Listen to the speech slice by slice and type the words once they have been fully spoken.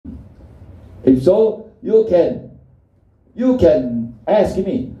If so, you can ask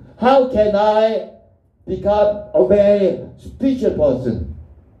me, how can I become a very spiritual person?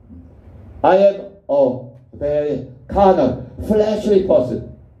 I am a very carnal, fleshly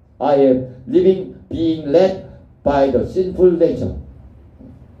person. I am being led by the sinful nature.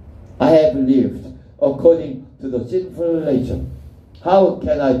 I have lived according to the sinful nature. How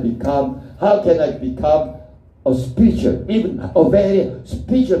can I become a spiritual, even a very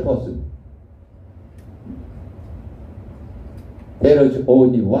spiritual person? There is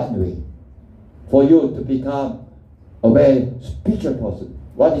only one way for you to become a very spiritual person.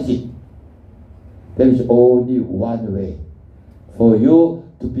 What is it? There is only one way for you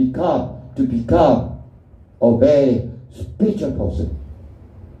to become a very spiritual person.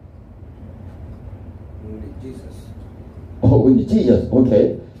 Only Jesus. Oh, only Jesus.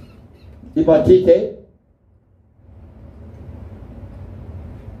 Okay. Imatite.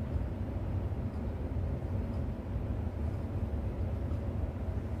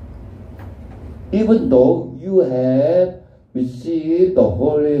 Even though you have received the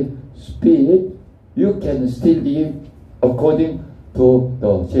Holy Spirit, you can still live according to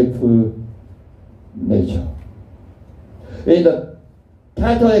the sinful nature. In the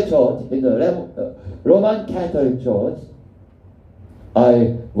Catholic Church, in the Roman Catholic Church,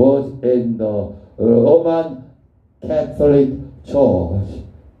 I was in the Roman Catholic Church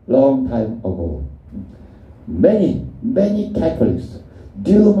long time ago. Many Catholics,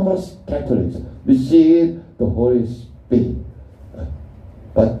 numerous Catholics received the Holy Spirit,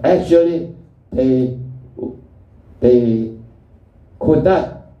 but actually they could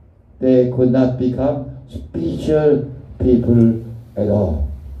not become spiritual people at all.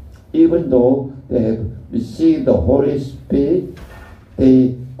 Even though they have received the Holy Spirit,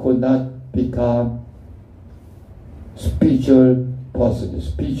 they could not become spiritual persons,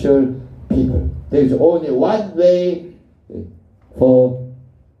 spiritual people. There is only one way for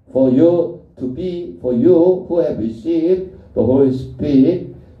you who have received the Holy Spirit,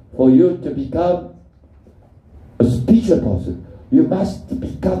 for you to become a spiritual person. You must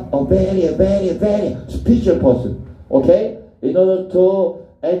become a very spiritual person, okay? In order to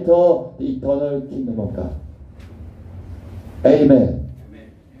enter the eternal kingdom of God. Amen.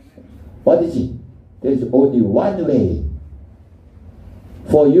 Amen. What is it? There is only one way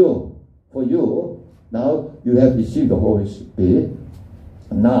for you. Now you have received the Holy Spirit.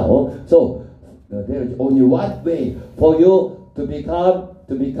 Now, so there is only one way for you to become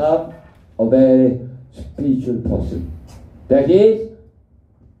a very spiritual person. That is,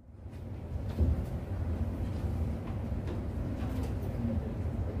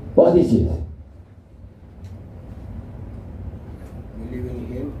 what is it? Believe in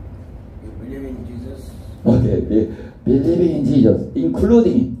Him. You believe in Jesus. Okay, believing in Jesus,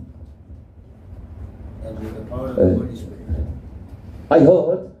 including And with the power of the Holy Spirit.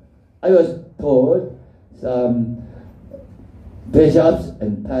 I was told some bishops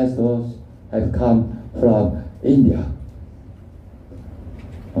and pastors have come from India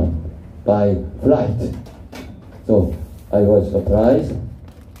by flight. So I was surprised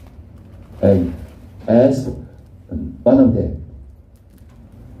and asked one of them,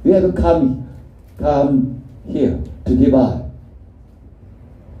 "You have come here to divide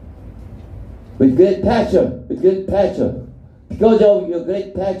with great passion, because of your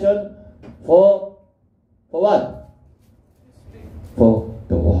great passion for what? For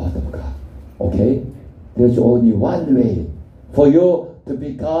the Word of God." Okay? There's only one way for you to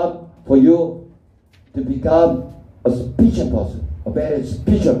become a spiritual person, a very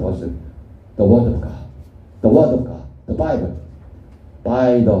spiritual person. The Word of God. The Word of God. The Bible.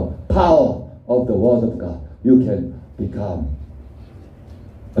 By the power of the Word of God, you can become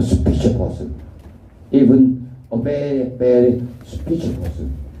a spiritual person. Even a very spiritual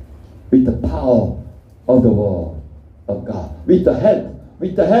person. With the power of the Word of God. With the help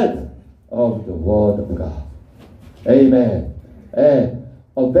of the Word of God. Amen. And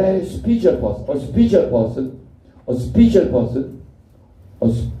a very spiritual person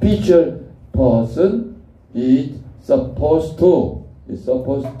is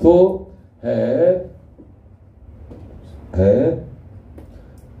supposed to have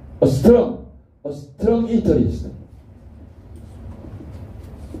a strong interest.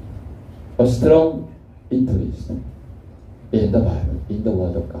 A strong interest in the Bible, in the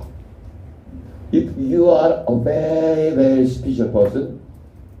Word of God. If you are a very spiritual person,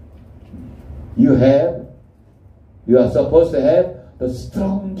 you are supposed to have the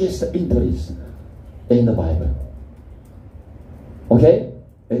strongest interest in the Bible. Okay?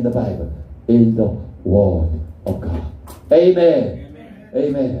 In the Bible. In the Word of God. Amen.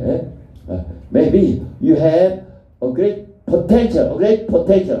 Amen. Maybe you have a great potential,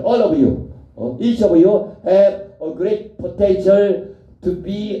 all of you. Each of you have a great potential to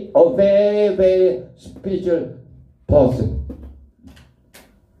be a very, very spiritual person.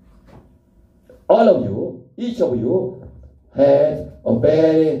 All of you, each of you have a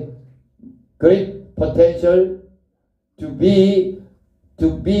very great potential to be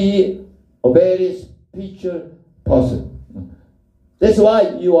a very spiritual person. That's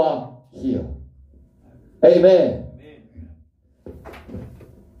why you are here. Amen.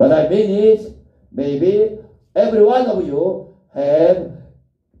 What I mean is, maybe every one of you have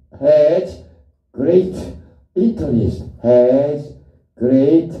had great interest,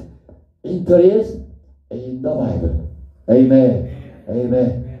 in the Bible. Amen.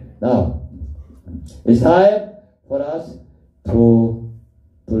 Amen. Now, it's time for us to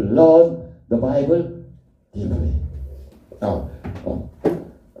learn the Bible deeply. Now,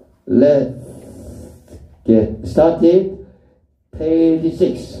 let's get started. Page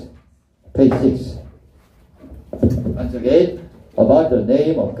 6. Once again, about the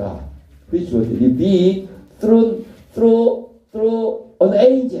name of God, which was revealed through an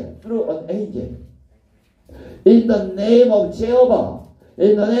angel. In the name of Jehovah,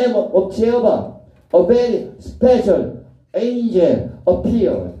 a very special angel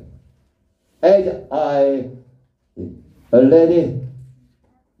appeared. As I already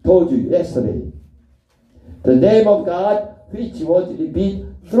told you yesterday, the name of God, which was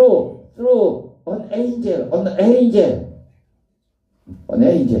revealed through an angel.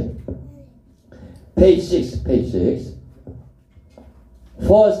 Page 6.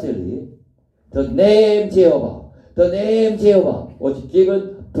 Firstly, the name Jehovah was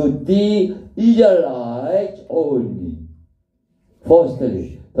given to the Israelites only.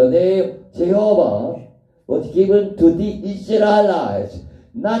 Firstly, the name Jehovah was given to the Israelites,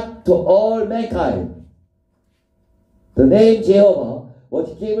 not to all mankind. The name Jehovah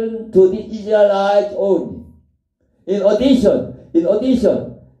was given to the Israelites only. In addition,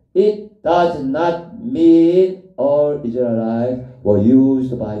 it does not mean all Israelites were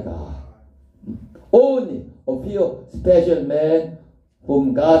used by God. Only a few special men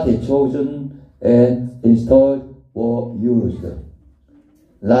whom God had chosen and installed were used,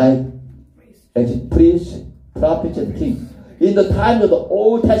 like as priests, prophets, and kings. In the time of the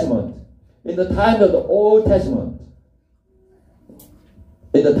Old Testament, the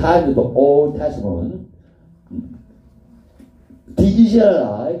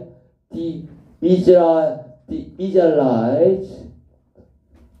Israelites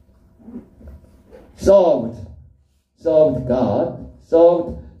served God,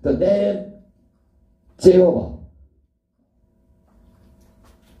 served the name Jehovah.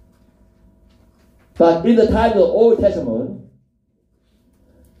 But in the time of the Old Testament,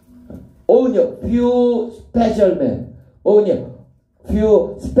 only a few special men, only a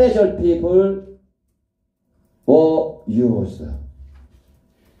few special people were used,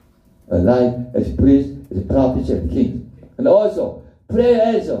 like as priests, as prophets, and kings. And also, prayer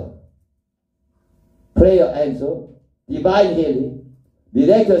answer, divine healing,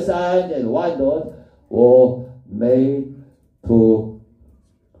 miraculous signs and wonders were made to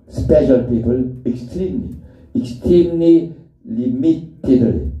special people extremely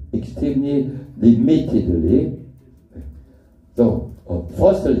limitedly. So,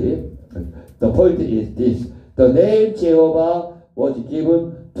 firstly, the point is this: the name Jehovah was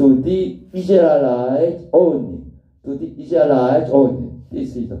given to the Israelites only.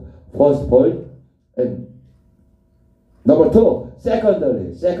 This is the first point. And number two,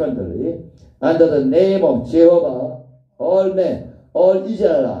 secondly, under the name of Jehovah, all men, all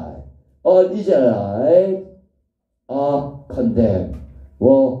Israelites are condemned,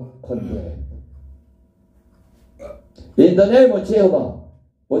 were condemned. In the name of Jehovah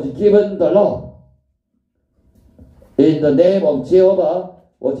was given the law. In the name of Jehovah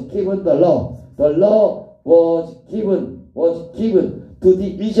was given the law. The law was given to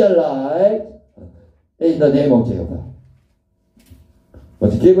the Israelites in the name of Jehovah.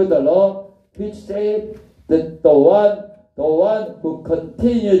 Was given the law which said that the one who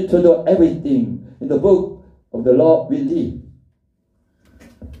continues to do everything in the book of the law will live.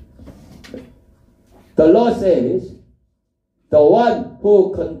 The law says the one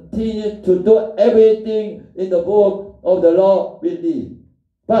who continues to do everything in the book of the law will live.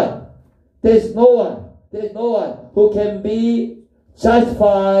 But there's no one who can be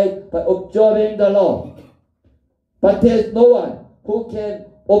justified by observing the law. But there's no one who can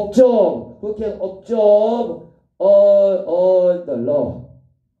observe all the law,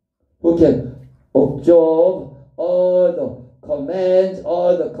 who can observe all the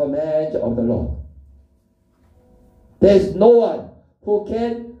all the commands of the Lord. There is no one who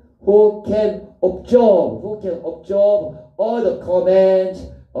can observe all the commands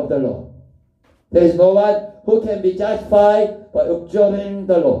of the Lord. There is no one who can be justified by observing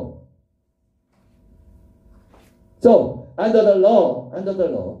the law. So, under the law,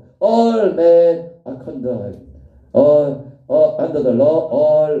 all men are condemned. Under the law,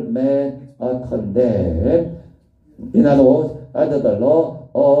 all men are condemned. In other words, under the law,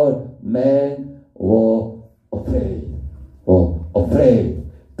 all men were afraid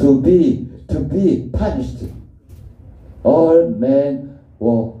to be punished. All men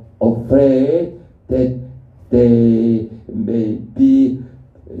were afraid that they may be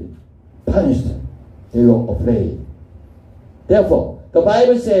punished. They were afraid. Therefore, the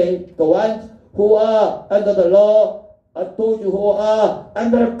Bible says the ones who are under the law, I told you, who are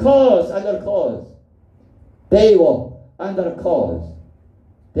under a curse. They were under a curse.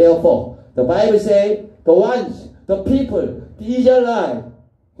 Therefore, the Bible says the people, the Israelites,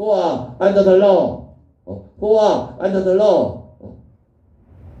 who are under the law, who are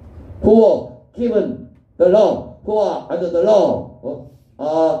given the law, who are under the law,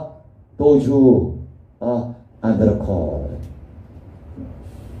 are those who are under the curse.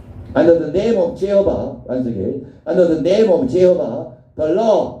 Under the name of Jehovah, once again, under the name of Jehovah, the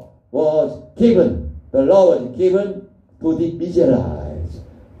law was given to the Israelites.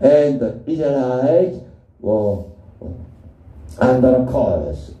 And the Israelites were under a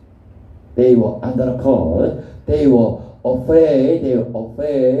curse. They were under a curse. They were afraid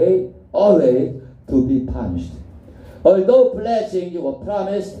always to be punished. Although blessings were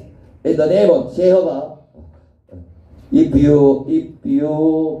promised in the name of Jehovah, if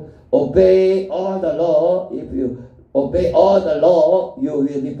you obey all the law, you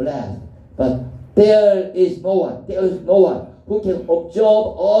will be blessed. But there is no one who can observe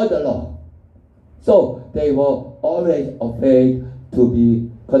all the law. So they were always afraid to be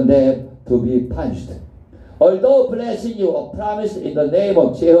condemned, to be punished. Although blessing you were promised in the name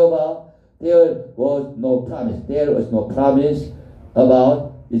of Jehovah, there was no promise. There was no promise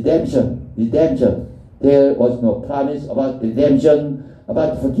about redemption. There was no promise about redemption,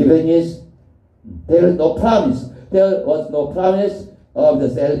 about forgiveness. There was no promise. There was no promise of the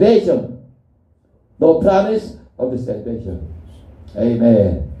salvation. No promise of the salvation.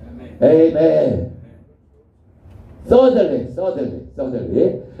 Amen. Amen. Thirdly,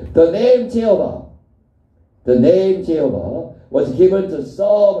 the name Jehovah was given to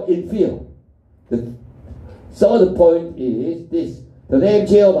serve in fear. The third point is this: the name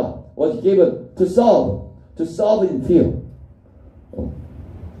Jehovah was given to serve in fear.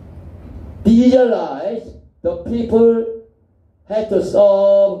 The Israelites, the people, had to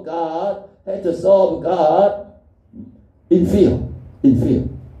serve God in fear,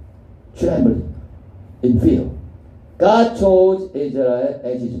 trembling, in fear. God chose Israel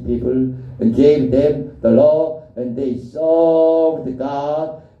as his people and gave them the law, and they served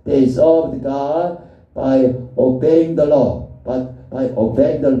God. They served God by obeying the law, by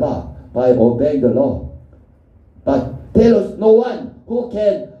obeying the law. But there was no one who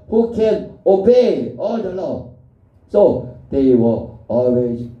can obey all the law. So they were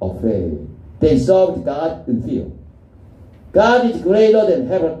always afraid. They served God in fear. God is greater than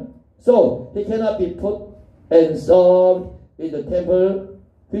heaven, so he cannot be put and served in the temple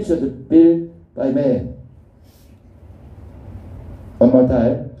which was built by man. One more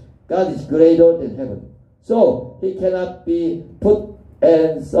time. God is greater than heaven, so he cannot be put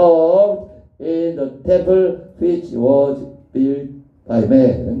and served in the temple which was built by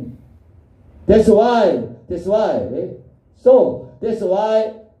man. That's why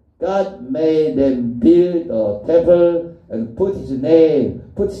God made them build a temple and put his name.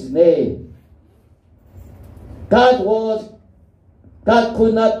 God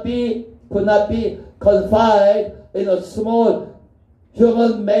could not be confined in a small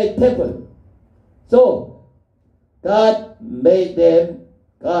human-made temple. So God made the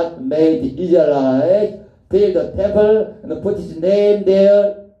Israelites build a temple and put his name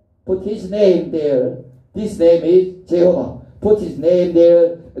there. This name is Jehovah. Put his name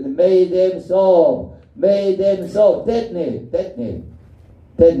there and made them serve. That name.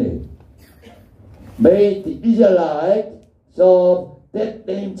 Made the Israelites serve that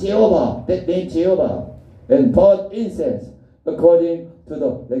name Jehovah. And poured incense according to the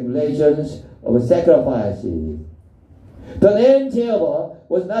regulations of sacrifices. The name Jehovah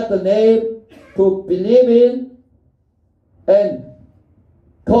was not the name to believe in and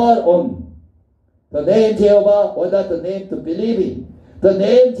call on. The name Jehovah was not the name to believe in. The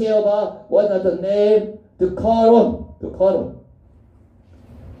name Jehovah was not the name to call on.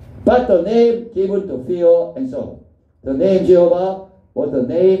 But the name given to fear and so. The name Jehovah was the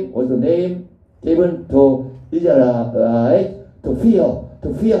name given to Israelite to fear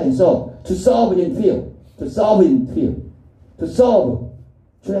and so, to serve in fear, to serve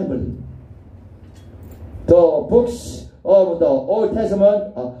trembling. The books of the Old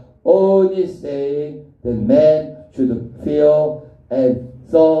Testament are only saying that man should fear and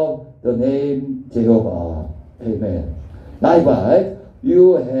serve the name Jehovah. Amen. Likewise,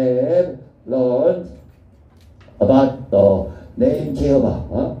 you have learned about the name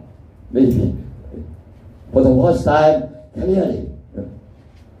Jehovah, maybe for the first time clearly.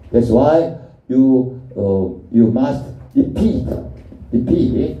 That's why you must repeat.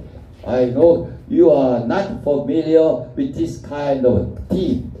 I know you are not familiar with this kind of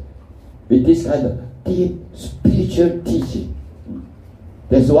deep spiritual teaching.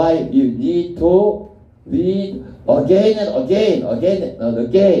 That's why you need to read again and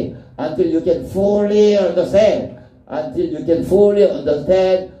again until you can fully understand. Until you can fully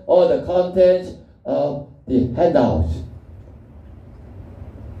understand all the contents of the handouts.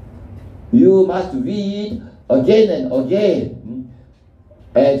 You must read again and again.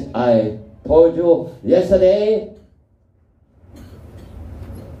 As I told you yesterday,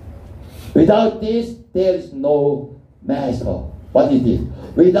 without this, there is no master. What is this?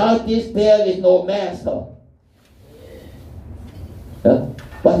 Without this, there is no master.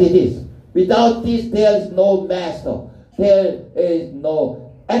 What is this? Without this, there is no master. There is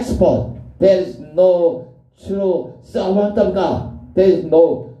no expert. There is no true servant of God. There is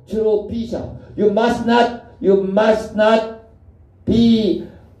no true bishop. You must not be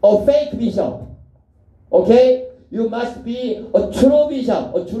a fake bishop. Okay? You must be a true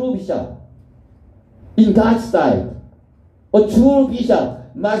bishop. In God's sight. A true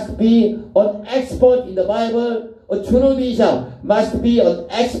bishop must be an expert in the Bible. A true bishop must be an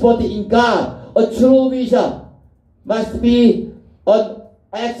expert in God. A true bishop must be an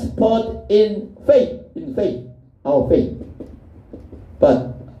expert in faith, our faith.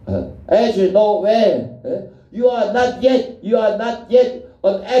 But as you know well, you are not yet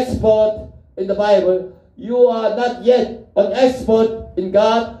an expert in the Bible. You are not yet an expert in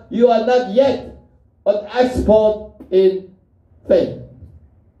God. You are not yet an expert in faith.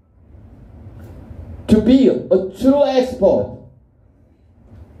 To be a true expert,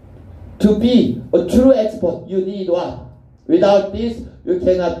 you need what? Without this, you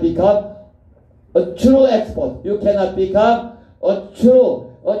cannot become a true expert. You cannot become a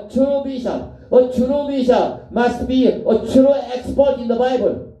true bishop. A true bishop must be a true expert in the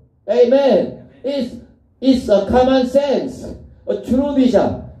Bible. Amen. It's a common sense. A true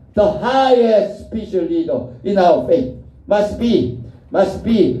bishop, the highest spiritual leader in our faith, must be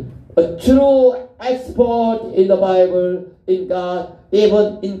a true expert in the Bible, in God,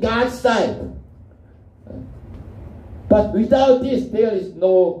 even in God's sight. But without this, there is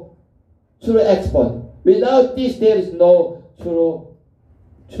no true expert. Without this, there is no true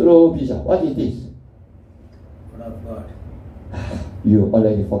bishop. What is this? Word of God. You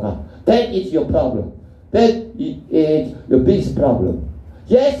already forgot. That is your problem. That is your biggest problem.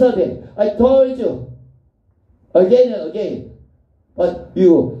 Yesterday, I told you again and again, but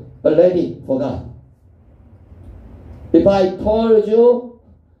you already forgot. If I told you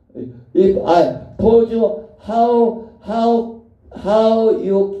how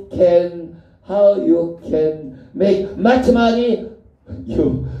you can make much money,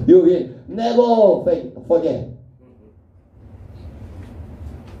 you will never forget.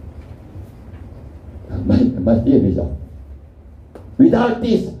 My dear bishop, without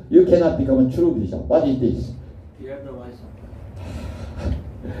this, you cannot become a true bishop. What is this? Hear the voice of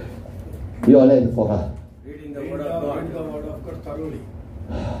You already forgot. reading the word of God. Read the word of God thoroughly.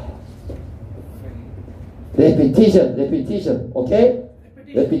 Repetition, okay?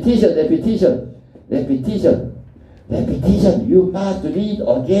 Repetition. You must read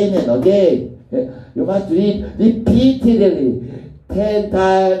again and again. You must read repeatedly. 10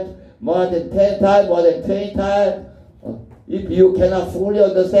 times, more than 10 times, more than 20 times. If you cannot fully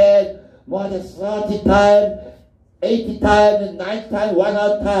understand, more than 30 times, 80 times, 90 times,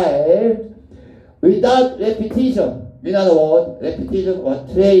 100 times. Without repetition. In other words, repetition or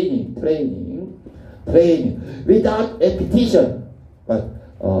training. Without repetition, but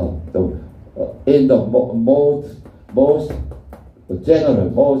in the most general,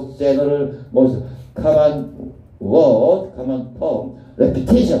 most common word, common term,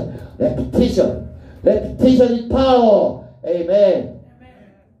 repetition is power. Amen.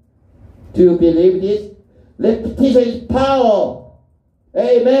 Do you believe this? Repetition is power.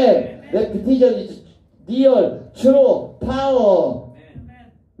 Amen. Repetition is real, true power.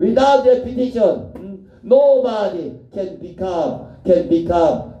 Without repetition, nobody can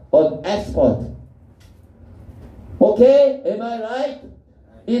become an expert. Okay, am I right?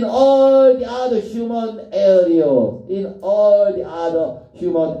 In all the other human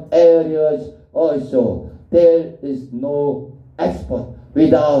areas also, there is no expert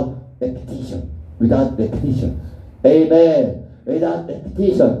without repetition. Without repetition. Amen. Without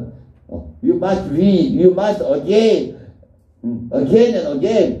repetition. You must read. You must again and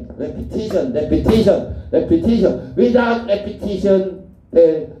again. Repetition. Without repetition,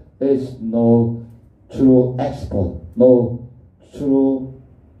 there is no true expert. No true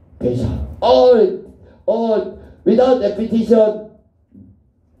bishop. All without repetition,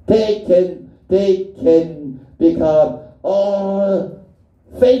 they can become all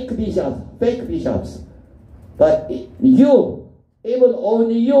fake bishops. But you, even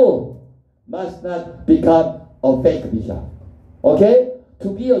only you, must not become a fake bishop. Okay? To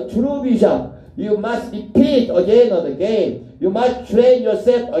be a true bishop, you must repeat again and again. You must train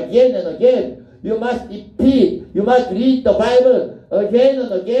yourself again and again. You must repeat. You must read the Bible again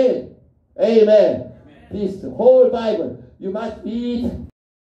and again. Amen. This whole Bible, you must read.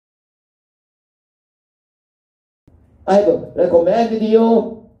 I have recommended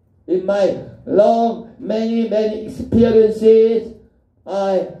you in my many experiences.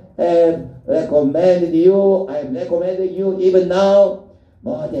 I have recommended you even now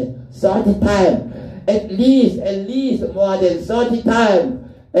more than 30 times. At least more than 30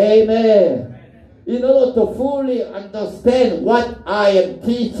 times. Amen. In order to fully understand what I am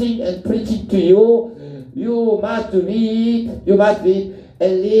teaching and preaching to you, you must read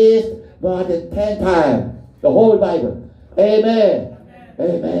at least more than 10 times the whole Bible. Amen.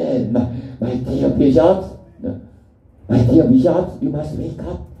 Amen. My dear bishops, you must wake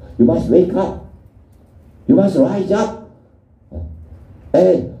up. You must wake up. You must rise up.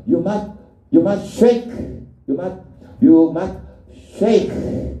 And you must shake. You must shake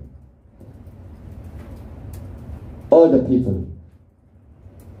all the people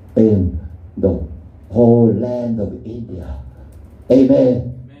in the whole land of India.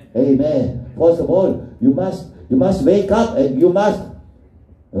 Amen. Amen. First of all, you must wake up and you must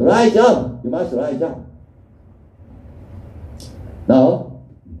rise up. You must rise up. Now,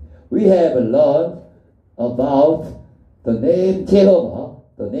 we have learned about the name Jehovah.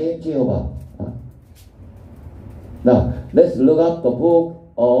 Now, let's look up the book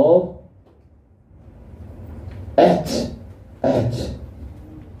of Acts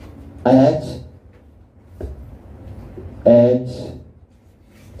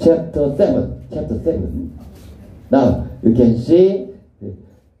chapter 7. Now, you can see,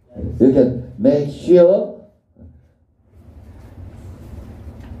 you can make sure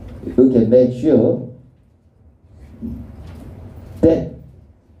that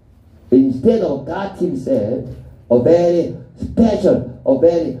instead of God himself, a very special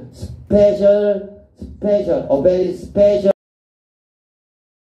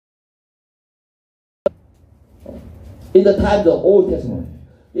in the time of the Old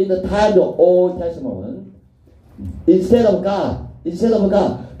Testament. Instead of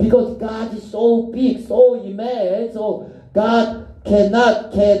God, because God is so big, so immense, so God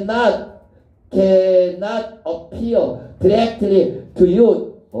cannot appear directly to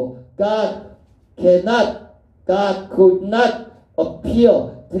you. God could not appear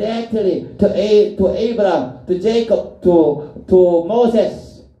directly to Abraham, to Jacob, to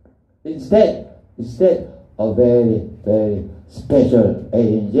Moses. Instead, a very, very special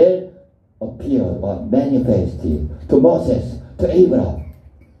angel appeared or manifested to Moses, to Abraham,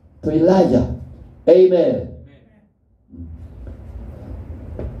 to Elijah. Amen.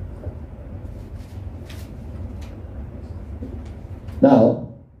 Now,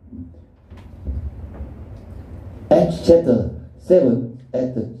 Acts chapter 7,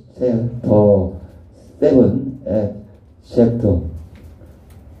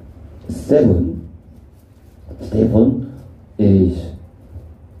 Stephen is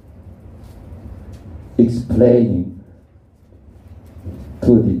explaining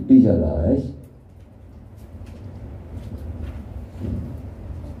to the Israelites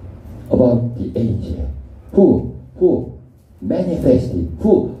about the angel who manifested,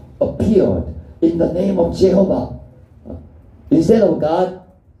 who appeared in the name of Jehovah. Instead of God,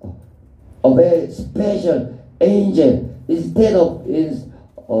 a very special angel, instead of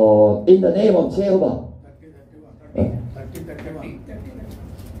in the name of Jehovah.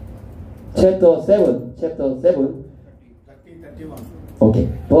 Chapter 7. Okay,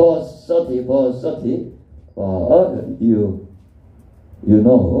 verse 30. You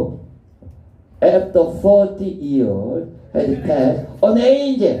know, after 40 years, had passed, an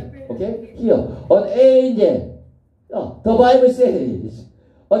angel, okay, here, an angel. The Bible says,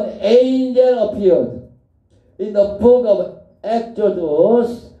 an angel appeared in the book of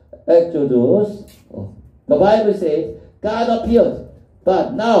Exodus. The Bible says God appeared,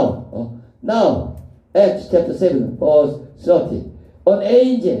 but now, Acts chapter 7, verse 30, an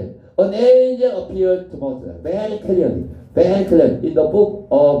angel appeared to Moses very clearly in the book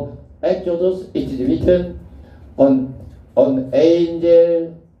of Exodus. It is written the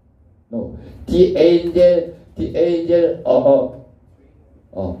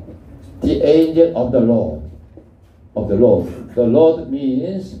angel of the Lord. The Lord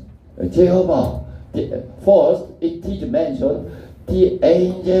means Jehovah. First, it is mentioned the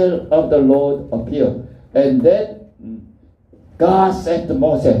angel of the Lord appeared, and then God sent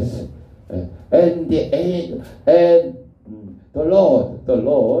Moses, and the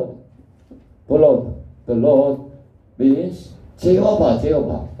Lord means Jehovah.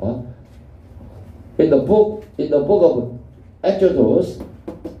 In the book of Exodus,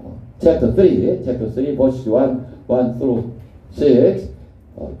 chapter 3, verse 1 through 6.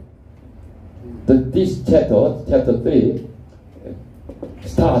 This chapter 3,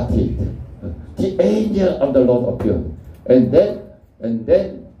 started. The angel of the Lord appeared, and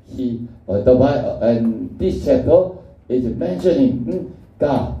then he and this chapter is mentioning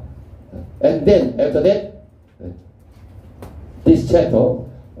God, and then after that, this chapter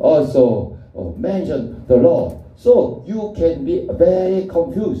also mentions the Lord. So you can be very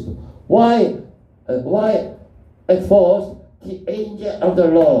confused. Why at first the angel of the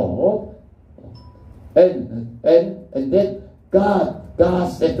Lord, and then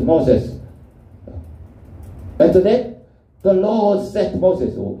God said to Moses. After that, the Lord said to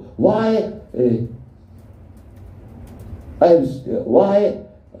Moses. Why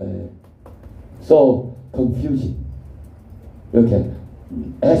so confusing? You can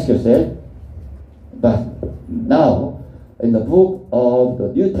ask yourself. But now, in the book of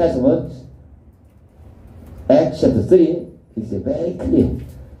the New Testament, Acts chapter 3, is very clear.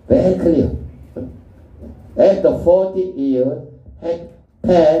 After 40 years had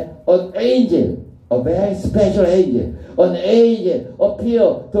passed, an angel, a very special angel, an angel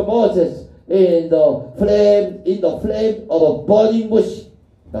appeared to Moses in the flame of a burning bush,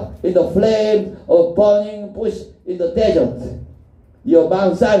 in the flame of a burning bush in the desert, your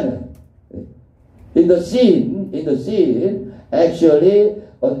Mount Sinai. In the scene, actually,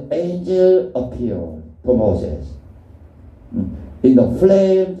 an angel appeared to Moses in the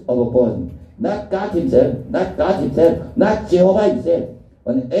flames of a burning. Not God himself, not Jehovah himself.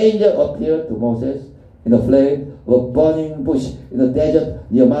 An angel appeared to Moses in the flame of a burning bush in the desert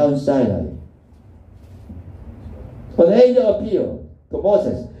near Mount Sinai. An angel appeared to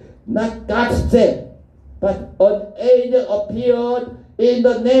Moses, not God himself, but an angel appeared in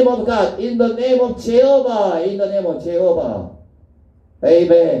the name of God, in the name of Jehovah,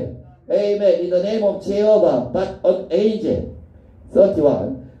 Amen. In the name of Jehovah, but an angel.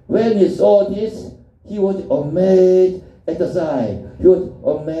 31. When he saw this, he was amazed at the sight.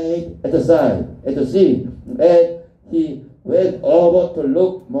 At the scene. And he went over to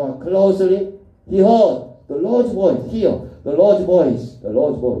look more closely. He heard the Lord's voice.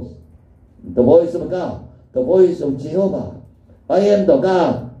 The voice of God, the voice of Jehovah. I am the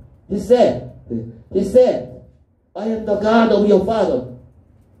God. He said, I am the God of your father.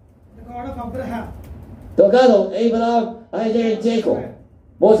 The God of Abraham. The God of Abraham, Isaac, and Jacob.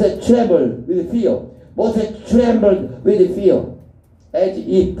 Moses trembled with fear. As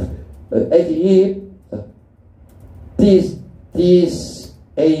if this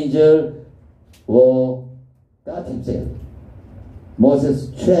angel were God himself. Moses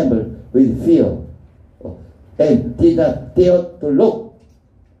trembled with fear and did not dare to look,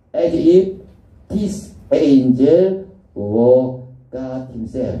 as if this angel were God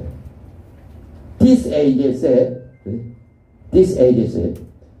himself. This angel said,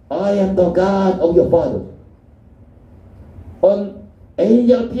 I am the God of your father. An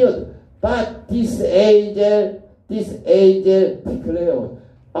angel appeared, but this angel declared,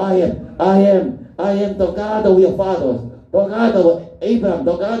 I am the God of your fathers, the God of Abraham,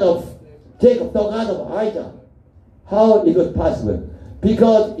 the God of Jacob, the God of Isaac. How it was possible?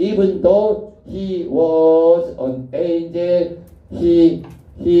 Because even though he was an angel, he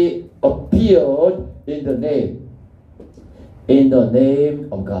appeared in the name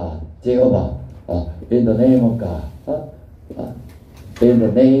of God, Jehovah, in the name of God, in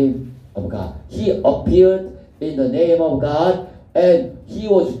the name of God. He appeared in the name of God, and he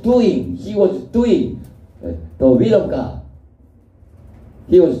was doing the will of God.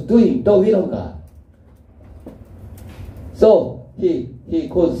 He was doing the will of God. So he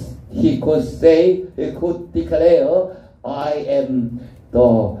could say, he could declare, I am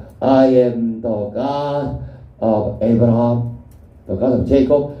the God of Abraham, the God of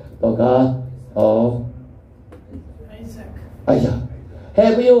Jacob, the God of Isaac.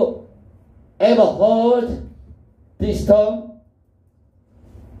 Have you ever heard this term?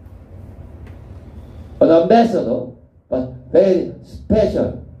 An ambassador, but very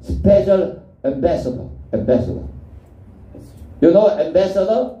special ambassador. You know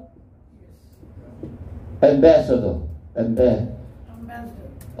ambassador? Ambassador.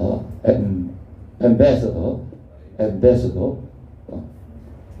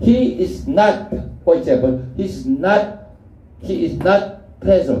 He is not, for example, he is not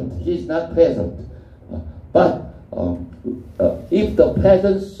present. But if the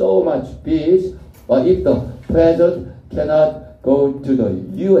president so much peace, or if the president cannot go to the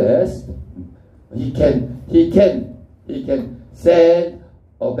U.S., he can send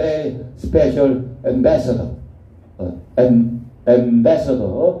a very special ambassador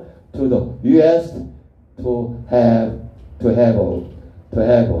to the U.S. to have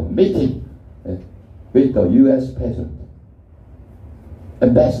a meeting with the U.S. president.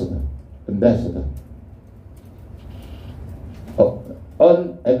 Ambassador.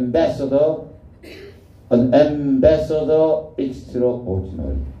 An ambassador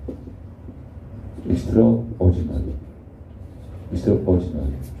extraordinary.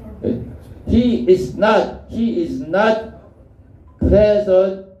 He is not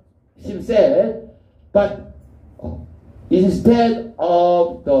present himself, but instead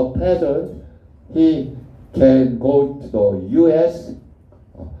of the president, he can go to the U.S.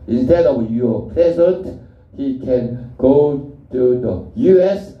 Instead of your president, he can go to the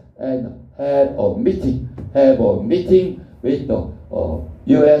U.S. and have a meeting with the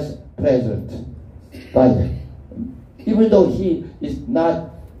U.S. President Biden. Even though he is not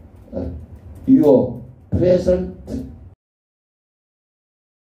your president,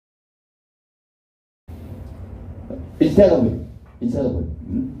 instead of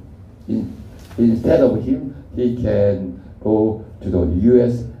him, he can go to the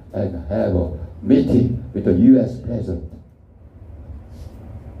U.S. and have a meeting with the U.S. President.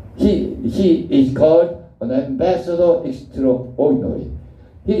 He is called an ambassador extraordinary.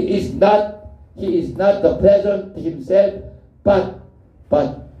 He is not the president himself, but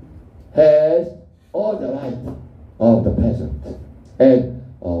has all the right of the president. And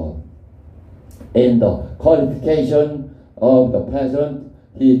in the qualification of the president,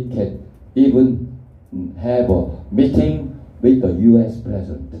 he can even have a meeting with the U.S.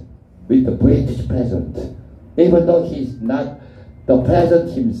 president, with the British president, even though he's not the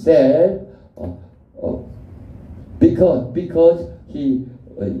president himself, because he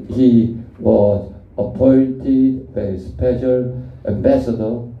was appointed a special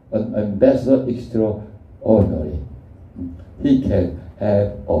ambassador, an ambassador extraordinary. He can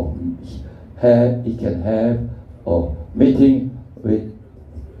have a meeting with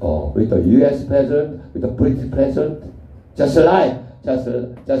the U.S. president, with the British president, just like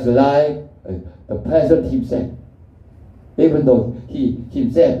the president himself. Even though he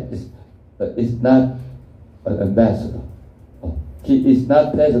himself is not an ambassador, he is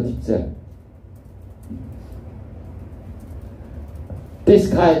not president himself. This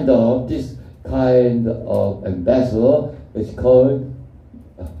kind of ambassador is called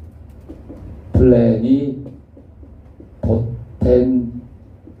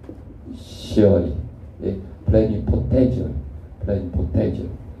plenipotentiary.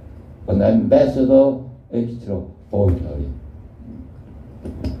 An ambassador extraordinary.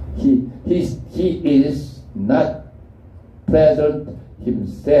 He is not present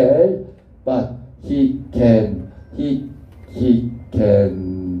himself, but he can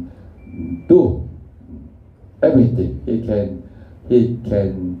do everything. He can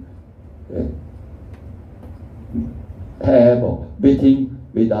have a meeting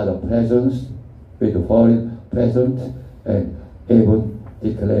with other presidents, with the foreign president, and even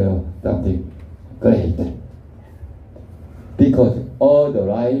declare something great. Because all the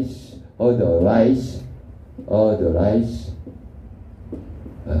rights of the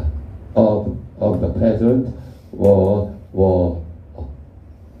president were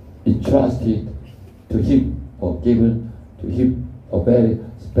entrusted to him, or given to him, a very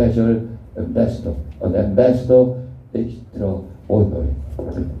special ambassador, an ambassador extraordinary.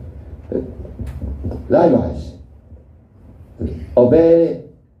 Likewise, a very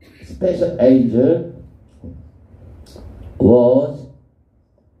special angel was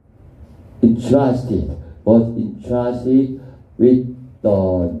entrusted with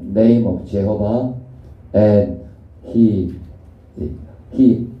the name of Jehovah, and he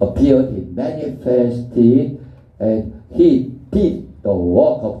appeared, he manifested, and he did the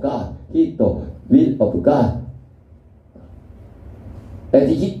work of God, he did the will of God. And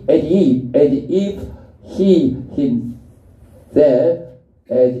if he himself,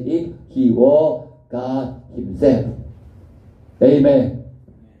 as if he were God himself. Amen.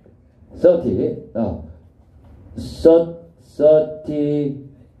 30, now, 30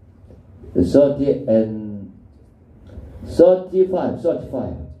 and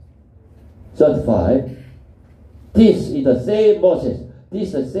 35. This is the same Moses.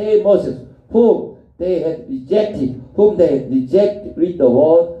 This is the same Moses whom they had rejected, with the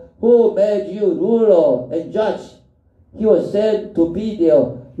word, who made you ruler and judge. He was sent to be their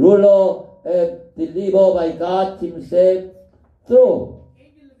ruler and delivered by God himself through.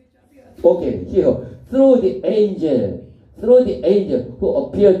 Okay, here. Through the angel who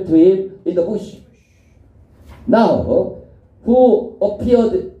appeared to him in the bush. Now, who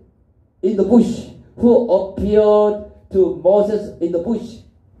appeared in the bush? Who appeared to Moses in the bush?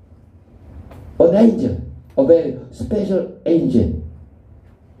 An angel, a very special angel.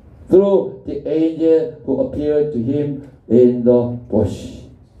 Through the angel who appeared to him in the bush.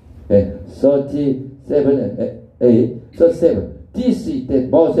 And 37 and 37. This is that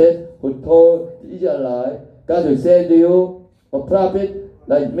Moses who told the Israelites, God will send you a prophet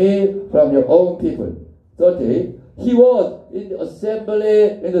like me from your own people. 30. He was in the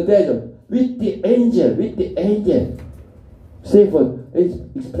assembly in the desert with the angel. Stephen is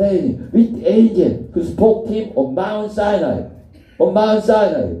explaining with the angel who spoke to him on Mount Sinai.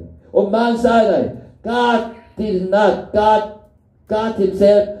 God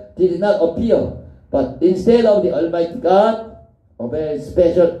himself did not appear, but instead of the Almighty God, a very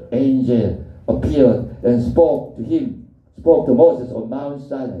special angel appeared and spoke to Moses on Mount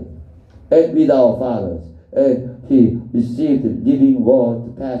Sinai, and with our fathers, and he received the living word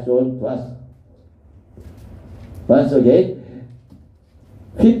to pass on to us. Once again,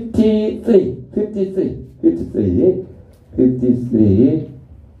 53.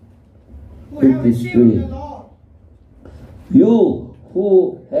 Who have received the law. You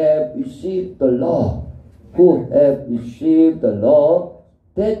who have received the law,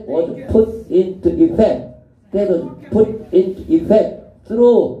 that was put into effect,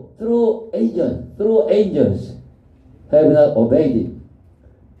 through angels, have not obeyed it.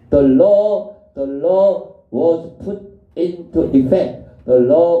 The law was put into effect. The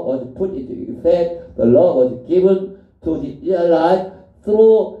law was given to the Israelites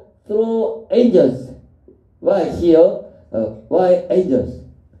through angels. Why here? Why angels?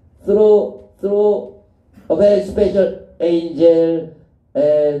 Through a very special angel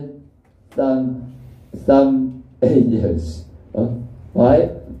and some angels. Why?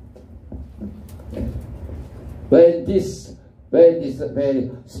 When this very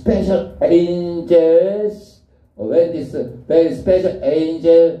special angel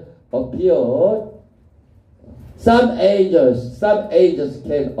appeared, some angels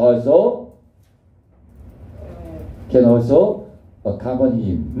can also accompany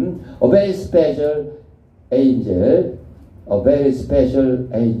him. A very special angel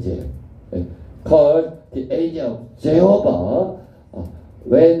called the angel of Jehovah.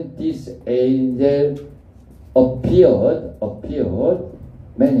 When this angel appeared,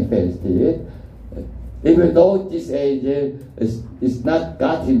 manifested, even though this angel is not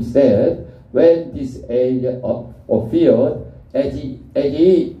God himself, when this angel appeared, as if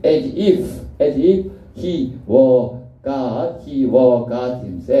he were God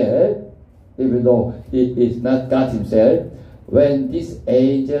himself, even though he is not God himself, when this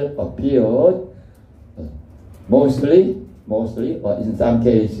angel appeared, mostly, or in some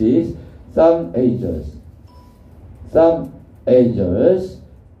cases, some angels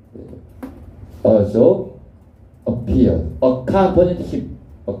also appeared, accompanied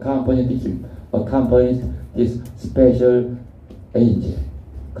this special angel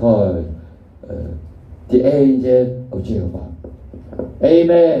called the angel of Jehovah.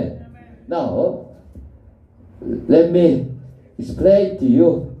 Amen. Now, let me explain to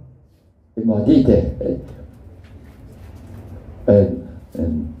you in more detail.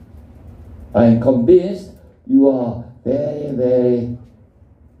 And I am convinced you are very, very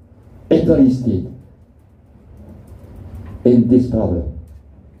interested in this problem,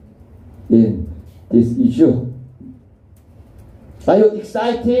 in this issue. Are you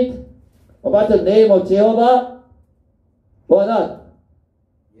excited about the name of Jehovah or not?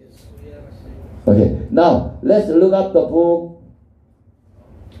 Yes, we are. Okay, now let's look up the book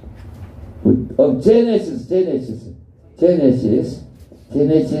of Genesis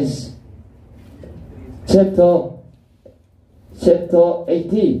chapter chapter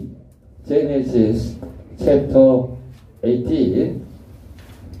 18. Genesis chapter 18.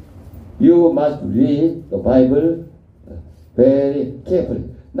 You must read the Bible very carefully,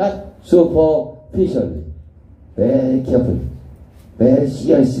 not superficially, very carefully, very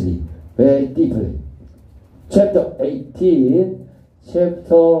seriously, very deeply. Chapter 18,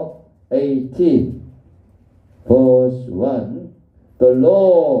 verse 1. The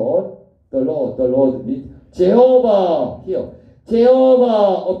Lord means Jehovah here.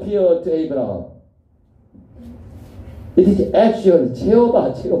 Jehovah appeared to Abraham. It is actually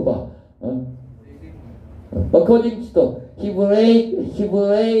Jehovah. According to the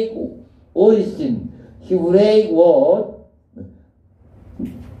Hebraic origin, Hebraic word,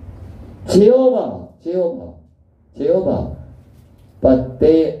 Jehovah, but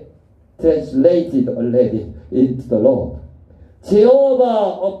they translated already into the Lord.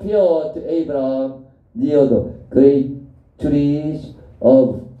 Jehovah appeared to Abraham near the great trees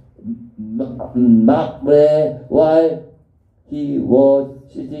of Mamre while he was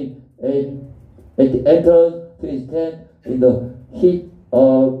sitting at the entrance to his tent in the heat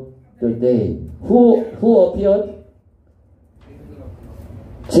of the day. Who appeared?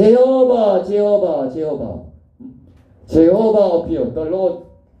 Jehovah appeared. The Lord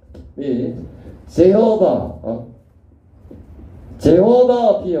means Jehovah.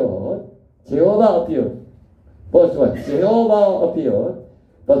 Jehovah appeared. Verse 1. Jehovah appeared.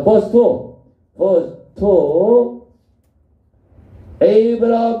 But verse 2.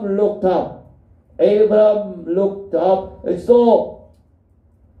 Abraham looked up and saw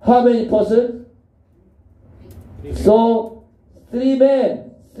how many persons? Saw three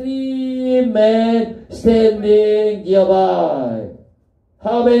men standing nearby.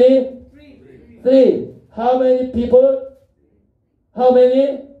 How many? Three. How many people? How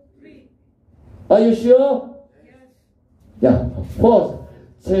many? Are you sure? Yeah. First,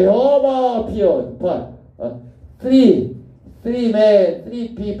 Jehovah appeared, but three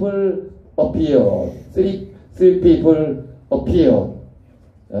people appeared. Three people appeared.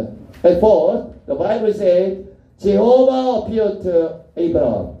 At first, the Bible says Jehovah appeared to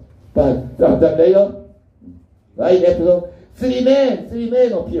Abraham, but later, right after, three men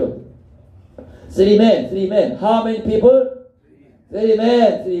appeared. Three men. How many people? Three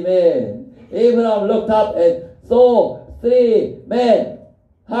men. Abraham looked up and saw three men.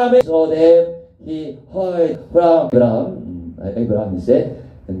 How many saw them? He heard from Abraham said,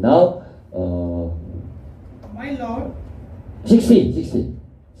 and now, my Lord. 60.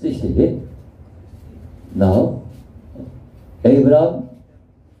 Now, Abraham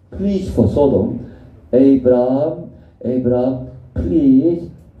pleads for Sodom. Abraham pleads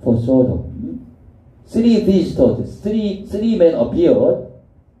for Sodom. Three visitors, three men appeared.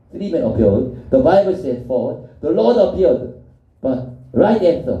 The Bible says first, the Lord appeared. But right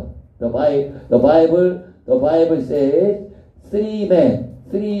after, the Bible says three men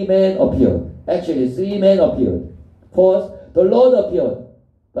appeared. Actually, three men appeared. First, the Lord appeared.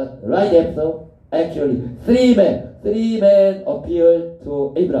 But right after, actually, three men appeared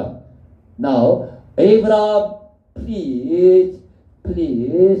to Abraham. Now, Abraham please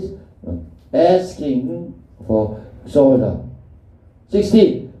asking for Sodom.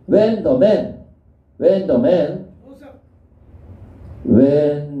 60. When the men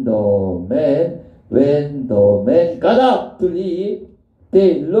got up to leave,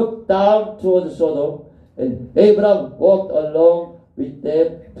 they looked down toward Sodom, and Abraham walked along with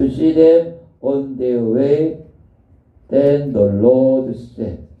them to see them on their way. Then the Lord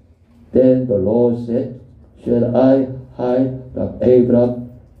said, shall I hide from Abraham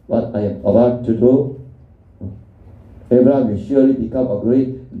what I am about to do? Abraham will surely become a great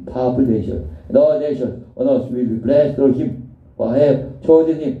and powerful nation, and all nations on earth will be blessed through him, for I have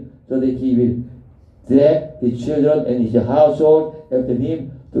chosen him, so that he will direct his children and his household after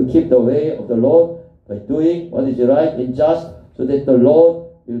him to keep the way of the Lord by doing what is right and just, so that the Lord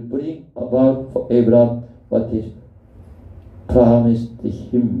will bring about for Abraham what is promised to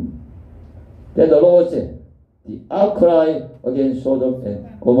him. Then the Lord said, the outcry against Sodom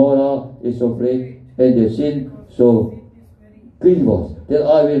and Gomorrah is so great, and their sin so grievous, that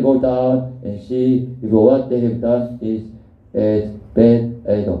I will go down and see if what they have done is as bad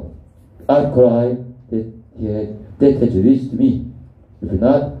as the outcry that has reached me. If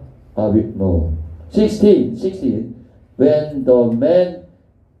not, I will know. 16. When the men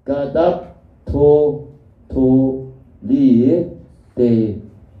got up to leave, they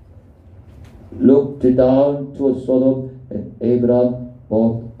looked down towards Sodom, and Abraham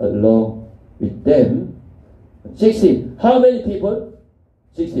walked along with them. 16. How many people?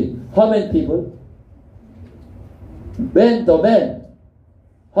 16. How many people? When the man,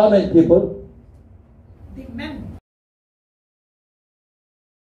 how many people? The men.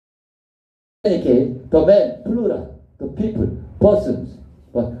 In any case, the man, plural, the people, persons.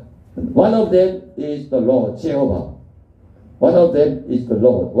 But one of them is the Lord, Jehovah. One of them is the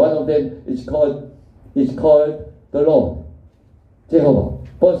Lord. One of them is called the Lord, Jehovah.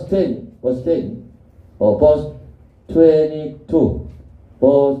 Verse 10, verse 10, or verse 22,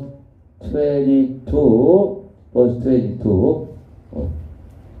 verse 22, verse 22.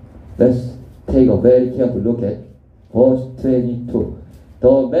 Let's take a very careful look at verse 22.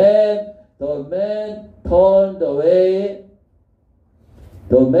 The man turned away.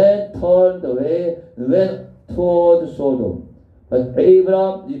 The man turned away and went toward Sodom. But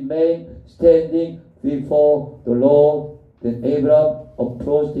Abraham remained standing before the Lord. Then Abraham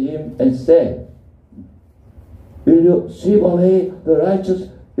approached him and said, "Will you sweep away the righteous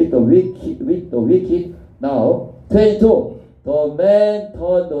with the wicked?" Now, 22. The man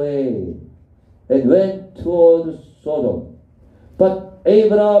turned away and went toward Sodom. But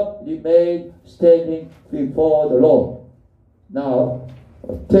Abraham remained standing before the Lord. Now,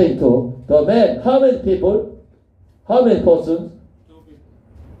 22. The man, how many people? How many persons?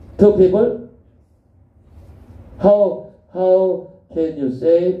 2 people. How can you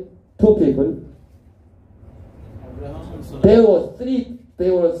say 2 people? There were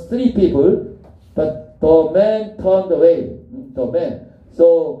three people, but the man turned away. The man.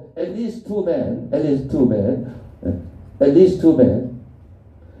 So at least two men. The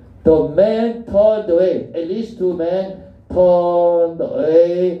man turned away. At least 2 men turned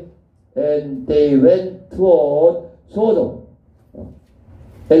away, and they went toward Sodom.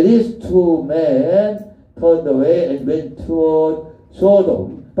 At least 2 men turned away and went toward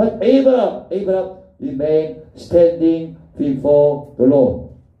Sodom. But Abraham remained standing before the Lord,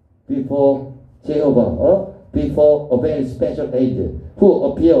 before Jehovah, before a very special angel who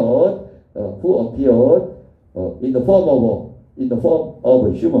appeared in the form of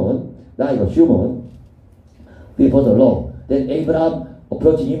a human, like a human, before the Lord. Then Abraham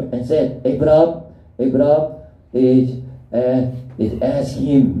approached him and said, Abraham is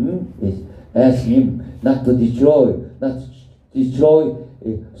asking him not to destroy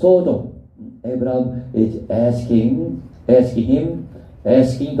Sodom. Abraham is asking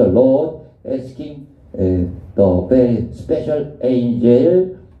the Lord, asking the very special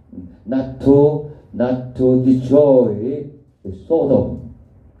angel not to destroy Sodom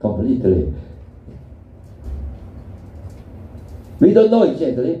completely. We don't know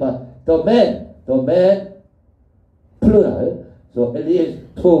exactly, but the man, plural. So at least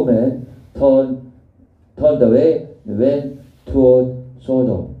 2 men turned away and went toward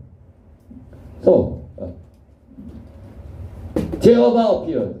Sodom. So Jehovah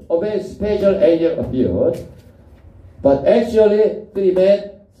appeared, a very special angel appeared, but actually 3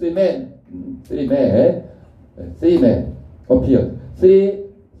 men appeared. Three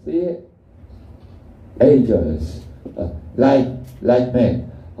angels, like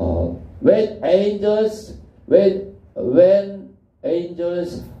men. When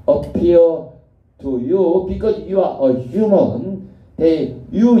angels appear to you, because you are a human, they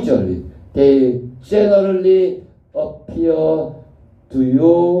generally appear to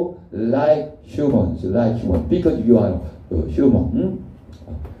you like humans, because you are a human.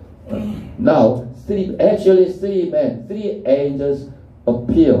 Now, 3 angels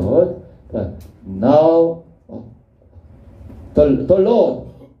appeared, but now the Lord,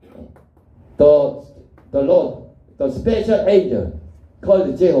 the special angel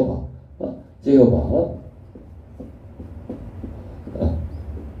called Jehovah,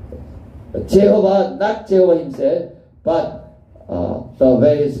 not Jehovah himself, but the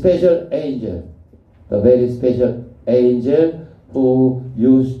very special angel who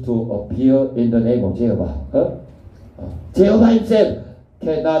used to appear in the name of Jehovah. Jehovah himself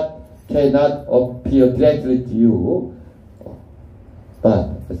cannot appear directly to you, but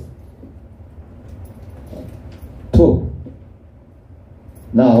 2.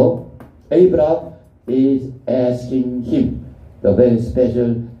 Now Abraham is asking him, the very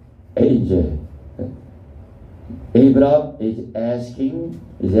special angel. Abraham is asking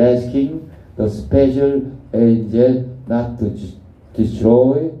the special angel not to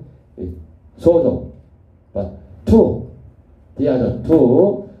destroy Sodom, but 2. The other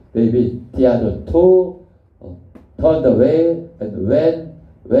 2 turned away and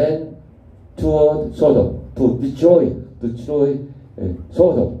went toward Sodom to destroy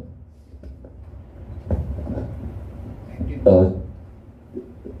Sodom.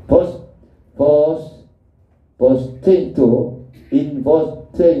 Verse 22. In verse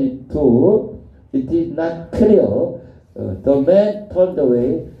 22, it is not clear the man turned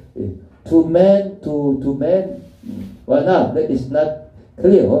away. To man. Well, now that is not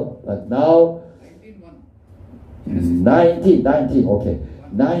clear. But now 19. Okay,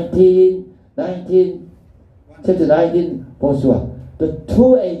 19. Chapter 19, verse 1. The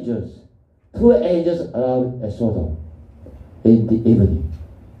two angels arrived at Sodom in the evening.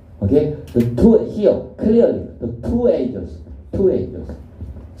 Okay, the two here clearly the two angels.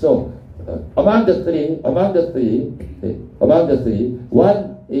 So among the three,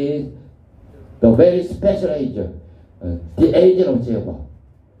 one is the very special angel, the angel of Jehovah.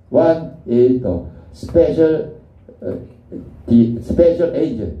 One is the special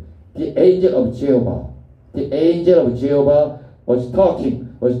angel, the angel of Jehovah. The angel of Jehovah was talking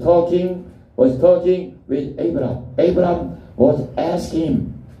with Abraham. Abraham was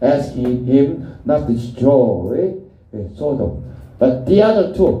asking him not to destroy Sodom. But the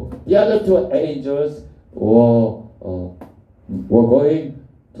other two angels were going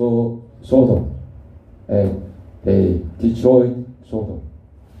to Sodom, and they destroyed Sodom.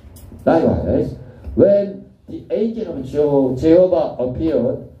 Likewise, when the angel of Jehovah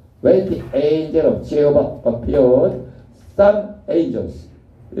appeared, some angels,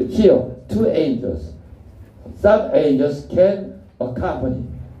 here, two angels, some angels can accompany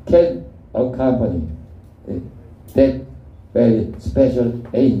that very special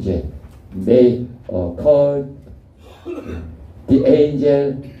angel. They are called the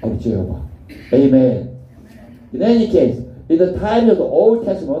angel of Jehovah. Amen. In any case, in the time of the Old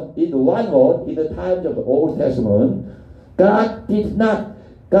Testament, in the time of the Old Testament, God did not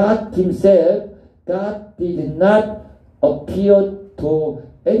appear to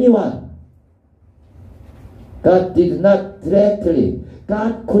anyone. God did not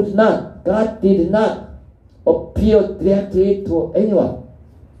appear directly to anyone.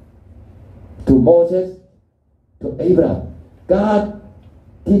 To Moses, to Abraham. God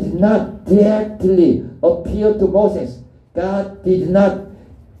did not directly appear to Moses. God did not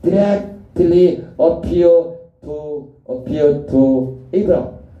directly appear to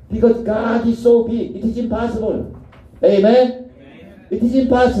Abraham. Because God is so big, it is impossible. Amen? It is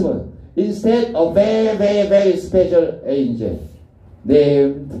impossible. Instead, a very, very, very special angel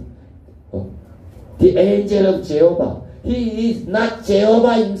named the angel of Jehovah. He is not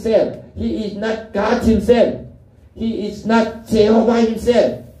Jehovah himself. He is not God himself. He is not Jehovah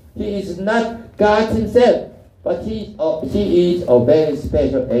himself. He is not God himself. But he is a very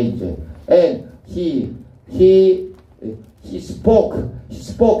special angel. And he spoke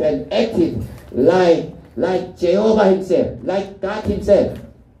and acted like Jehovah himself, like God himself.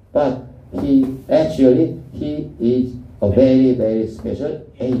 But he is a very, very special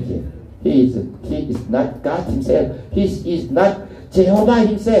angel. He is not God himself. He is not Jehovah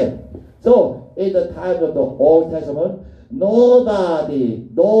himself. So in the time of the Old Testament, nobody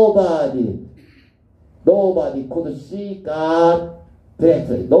could see God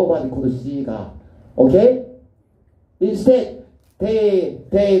directly. Nobody could see God. Okay? Instead,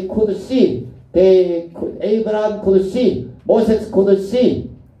 they could see. Abraham could see. Moses could see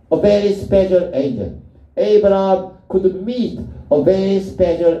a very special angel. Abraham could meet a very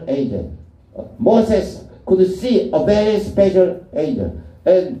special angel. Moses could see a very special angel.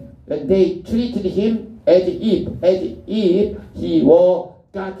 And they treated him as if he were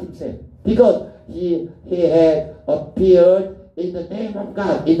God himself. Because he had appeared in the name of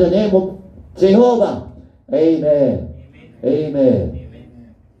God, in the name of Jehovah. Amen.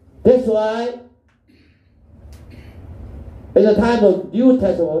 Amen. That's why in the time of New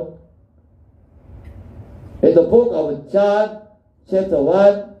Testament, in the book of John, chapter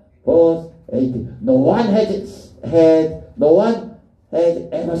 1, verse 18, no one has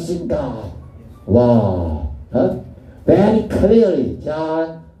ever seen God. Wow. Huh? Very clearly,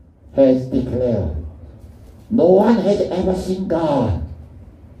 John has declared, no one has ever seen God.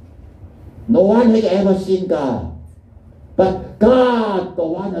 No one has ever seen God. But God, the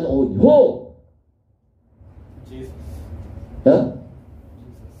one and only. Who? Jesus. Yeah?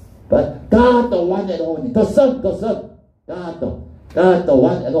 But God, the one and only. The Son. God, the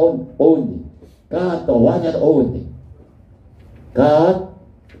one and only. God, the one and only. God,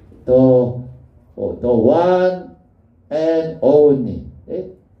 the one and only. Eh?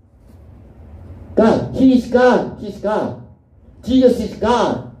 God, He is God. He is God. Jesus is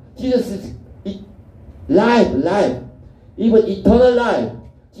God. Jesus is life. Even eternal life.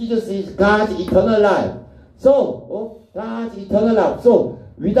 Jesus is God's eternal life. So, God's eternal life. So,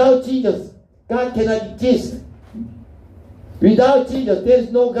 without Jesus, God cannot exist. Without Jesus, there is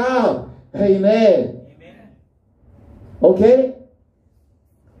no God. Amen. Amen. Okay?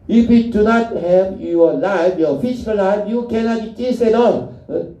 If you do not have your life, your physical life, you cannot exist at all.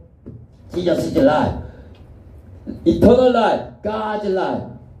 Jesus is life. Eternal life. God's life.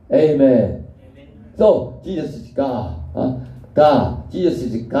 Amen. So, Jesus is God. God. Jesus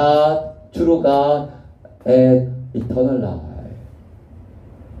is God, true God, and eternal life.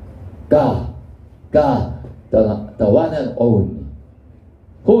 God. God, the one and only.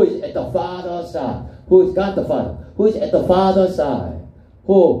 Who is at the Father's side? Who is God the Father? Who is at the Father's side?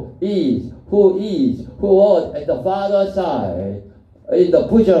 Who was at the Father's side in the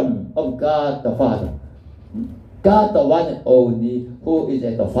bosom of God the Father. God the one and only who is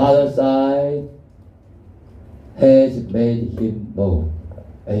at the Father's side has made him known.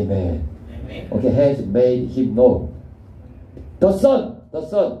 Amen. Amen. Okay, has made him known. The Son,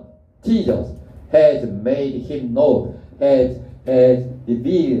 Jesus, has made him known, has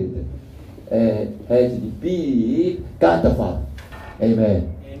revealed God the Father.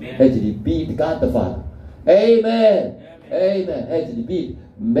 Amen. Amen. Has revealed God the Father. Amen. Amen. Has revealed,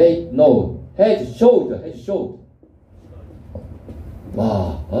 made known, has showed.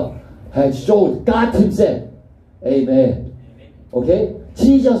 Wow. Has showed God himself. Amen. Okay?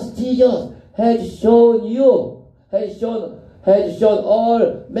 Jesus has shown you, has shown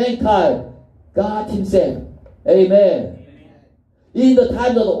all mankind God himself. Amen. In the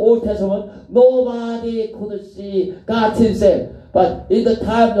time of the Old Testament, nobody could see God himself. But in the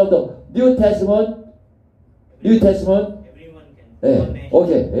time of the New Testament, Everyone can.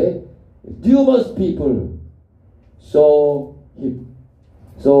 okay, numerous people saw him.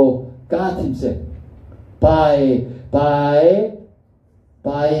 So God himself by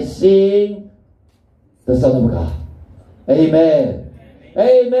seeing the Son of God. Amen.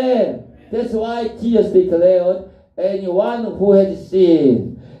 Amen. That's why Jesus declared, anyone who has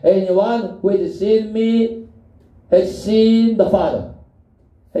seen me has seen the Father.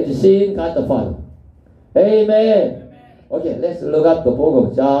 Has seen God the Father. Amen. Okay, let's look up the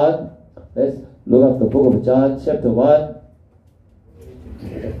book of John. Let's look up the book of John, chapter 1.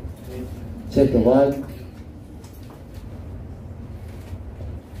 Chapter 1.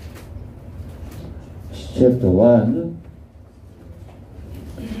 Chapter 1,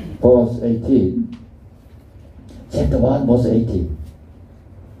 verse 18. Chapter 1, verse 18.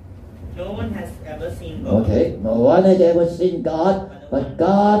 No one has ever seen God. Okay, no one has ever seen God, but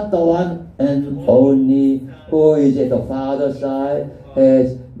God, the one and only, who is at the Father's side,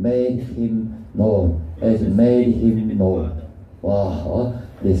 has made him known. Has made him known. Wow,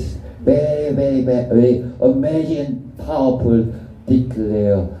 this very, very, very amazing, powerful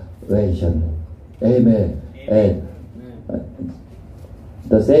declaration. Amen. And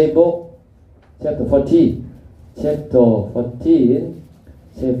the same book, chapter 14,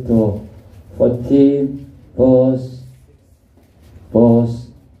 verse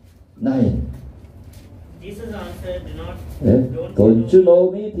 9. Jesus answered, "Do not. Don't you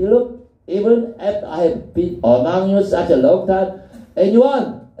know me, beloved? Even after I have been among you such a long time,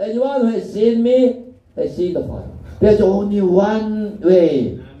 anyone who has seen me has seen the Father." There's only one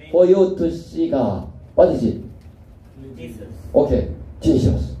way for you to see God. What is it? Jesus. Okay,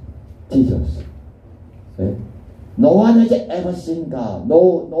 Jesus. No one has ever seen God.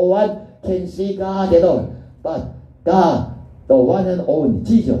 No one can see God at all. But God, the one and only,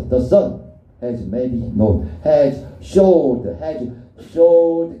 Jesus, the Son, has made it known, has showed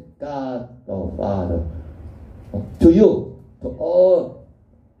God the Father to you, to all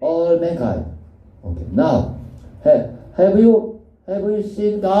mankind. Okay, now, have you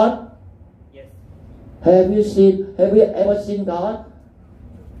seen God? Yes. Have you ever seen God?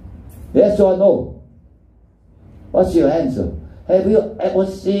 Yes or no? What's your answer? Have you ever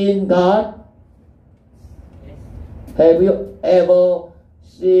seen God? Yes. Have you ever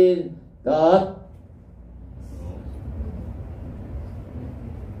seen God?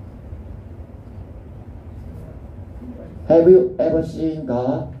 Have you ever seen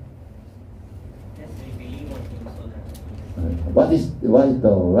God? Yes, we believe on him so that. What is the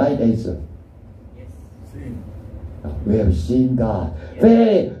right answer? Yes. We have seen God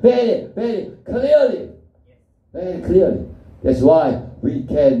very, very, very clearly. Very clearly. That's why we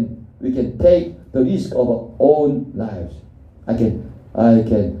can take the risk of our own lives. I can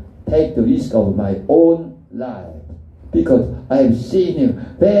take the risk of my own life because I have seen him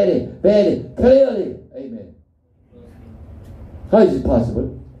very, very clearly. Amen. How is it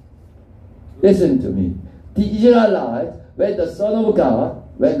possible? Listen to me. The Israelites, when the Son of God,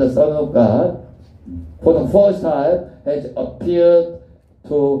 for the first time has appeared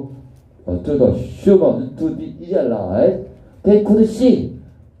to the Israelites, they could see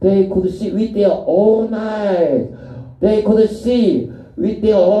with their own eyes. They could see with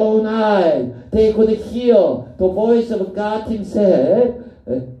their own eyes. They could hear the voice of God Himself.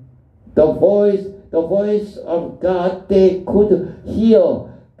 The voice of God they could hear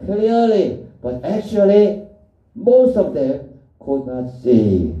clearly, but actually most of them could not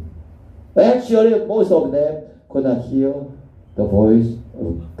see. Actually most of them could not hear the voice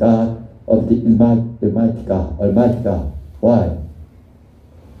of God, of the Almighty God. Why?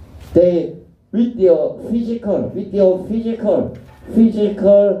 They, with their physical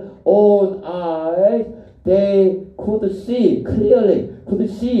own eyes, they could see clearly,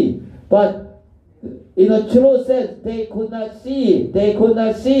 but in a true sense, they could not see.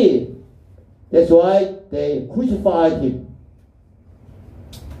 That's why they crucified Him.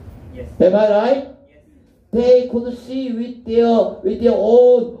 Yes. Am I right? Yes. They could see with their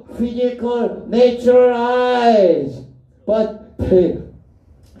own physical, natural eyes, but they,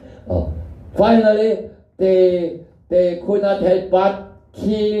 finally they could not help but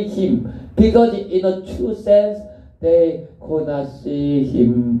kill Him, because in a true sense they could not see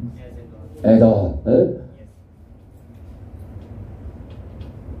Him As a God. at all. Yes.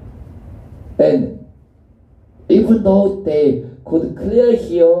 And even though they could clearly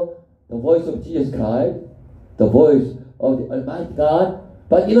hear the voice of Jesus Christ, the voice of the Almighty God,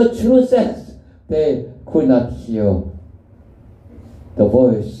 but in a true sense, they could not hear the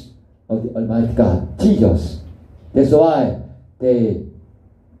voice of the Almighty God, Jesus. That's why they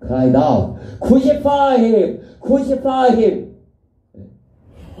cried out, "Crucify Him! Crucify Him!"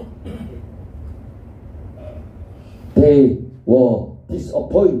 They were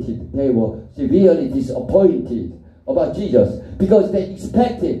disappointed. They were severely disappointed about Jesus, because they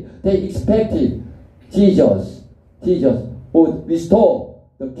expected Jesus would restore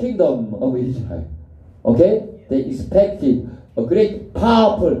the kingdom of Israel. Okay? They expected a great,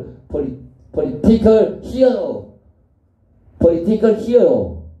 powerful political hero,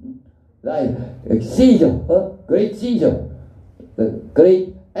 like Caesar, great Caesar, the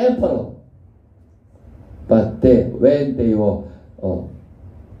great emperor. But when they were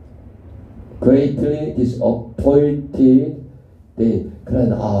greatly disappointed, they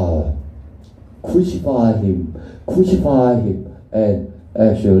cried out, "Crucify Him! Crucify Him!" And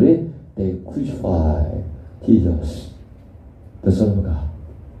actually, they crucified Jesus, the Son of God.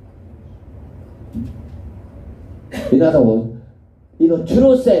 In other words, in a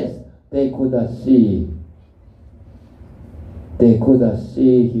true sense, they could not see. They could not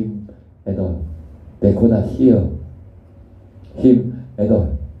see Him at all. They could not hear Him at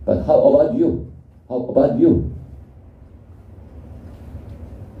all. But how about you? How about you?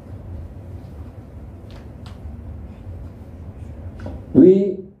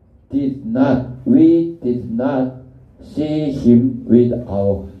 We did not see Him with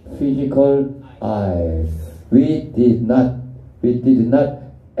our physical eyes. We did not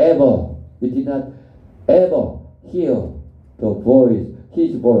ever hear the voice,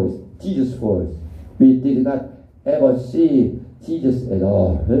 His voice, Jesus' voice. We did not ever see Jesus at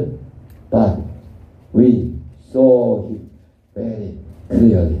all, but we saw Him very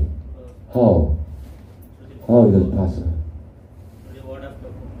clearly. How? How is it possible? The word of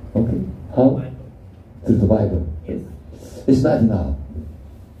God. Okay. How? Bible. Through the Bible. Yes. It's not enough.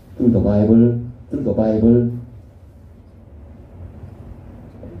 Through the Bible,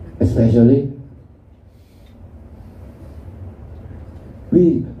 especially,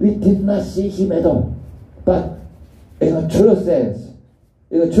 we did not see Him at all. But in a true sense,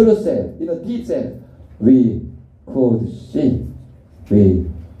 in a deep sense, we could see. We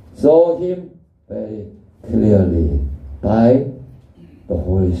saw Him very clearly by the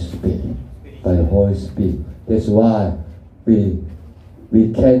Holy Spirit. By the Holy Spirit. That's why we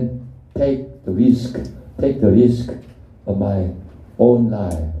can take the risk of my own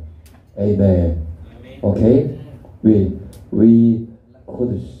life. Amen. Okay? We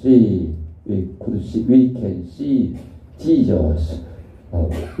can see Jesus.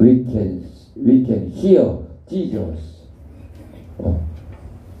 We can hear Jesus.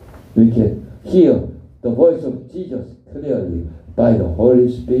 We can hear the voice of Jesus clearly by the Holy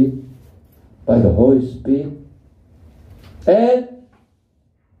Spirit. And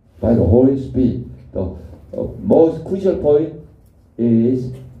by the Holy Spirit. The most crucial point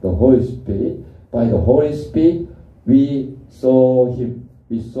is the Holy Spirit. By the Holy Spirit, we saw Him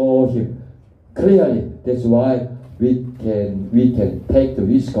clearly. That's why we can take the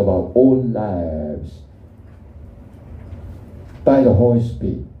risk of our own lives by the Holy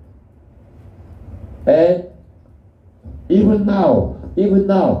Spirit. And even now,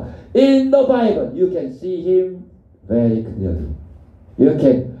 in the Bible, you can see Him very clearly. You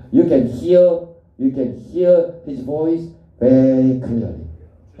can hear His voice very clearly.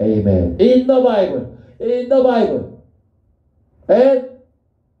 Amen. In the Bible. In the Bible. And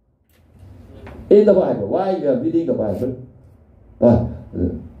in the Bible. Why you are reading the Bible? But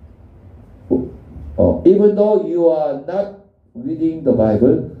even though you are not reading the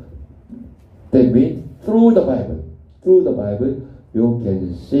Bible, that means through the Bible. Through the Bible, you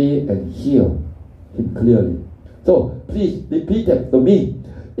can see and hear Him clearly. So please repeat it to me.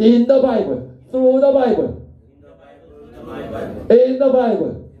 In the Bible, through the Bible, in the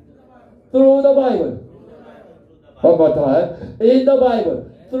Bible, through the Bible. One more time. In the Bible,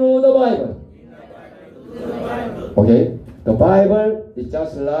 through the Bible. Okay. The Bible is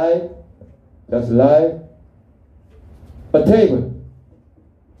just like a table.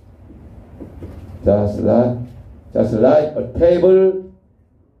 Just like a table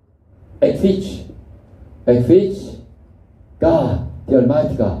at which God, the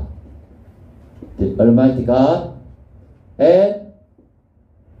Almighty God, and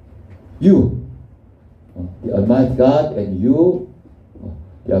you, the Almighty God and you,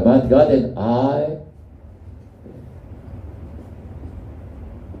 the Almighty God and I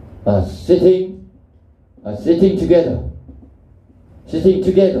are sitting together.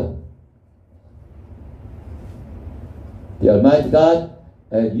 The Almighty God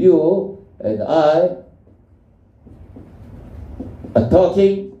and you and I are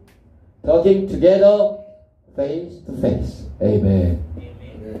talking together face to face. Amen.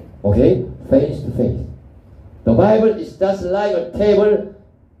 Okay? Face to face. The Bible is just like a table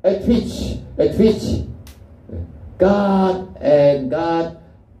at which God and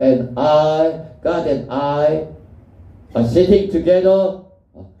I are sitting together,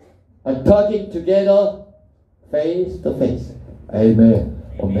 are talking together face to face. Amen.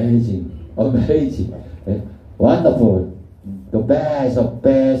 Amazing. Wonderful. The best of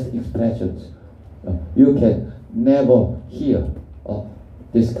best expressions. You can never hear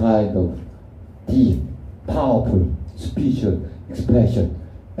this kind of deep, powerful spiritual expression.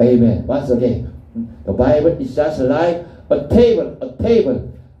 Amen. Once again, the Bible is just like a table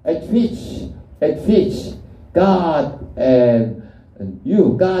at which God and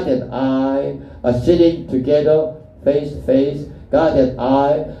you, God and I are sitting together face to face. God and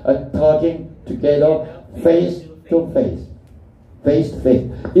I are talking together face to face. Face to face.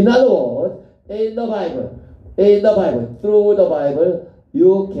 In other words, in the Bible, through the Bible,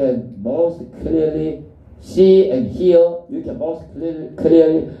 you can most clearly see and hear. You can most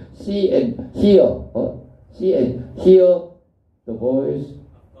clearly see and hear the voice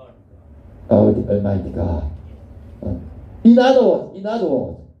of the Almighty God. In other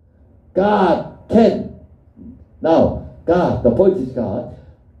words, God can. Now, God, the point is God.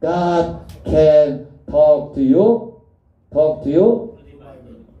 God can talk to you.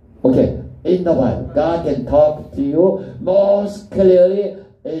 Okay, in the Bible. God can talk to you most clearly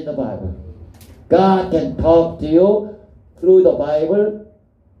in the Bible. God can talk to you through the Bible.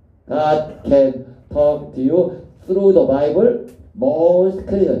 God can talk to you through the Bible most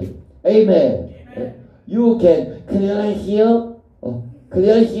clearly. Amen. You can clearly hear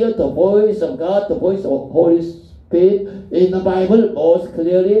the voice of God, the voice of Holy Spirit in the Bible most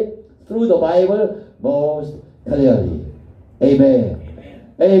clearly, through the Bible most clearly. Amen.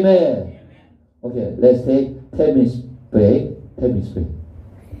 Amen. Okay, let's take 10 minutes break. 10 minutes break.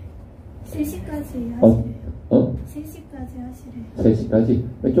 3시까지 하시래요. 3시까지 하시래요. 3시까지?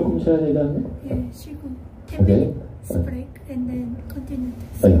 왜 조금 쉬어야 되잖아요? 예, 쉬고 10 Okay. minutes break and then continue.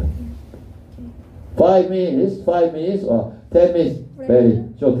 Yeah. 5 minutes or 10 minutes, very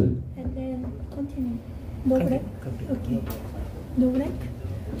shortly. And then continue. No break? Okay. No break?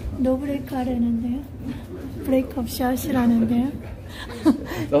 No break 하라는데요? 브레이크 없이 하시라는데요?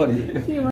 Sorry.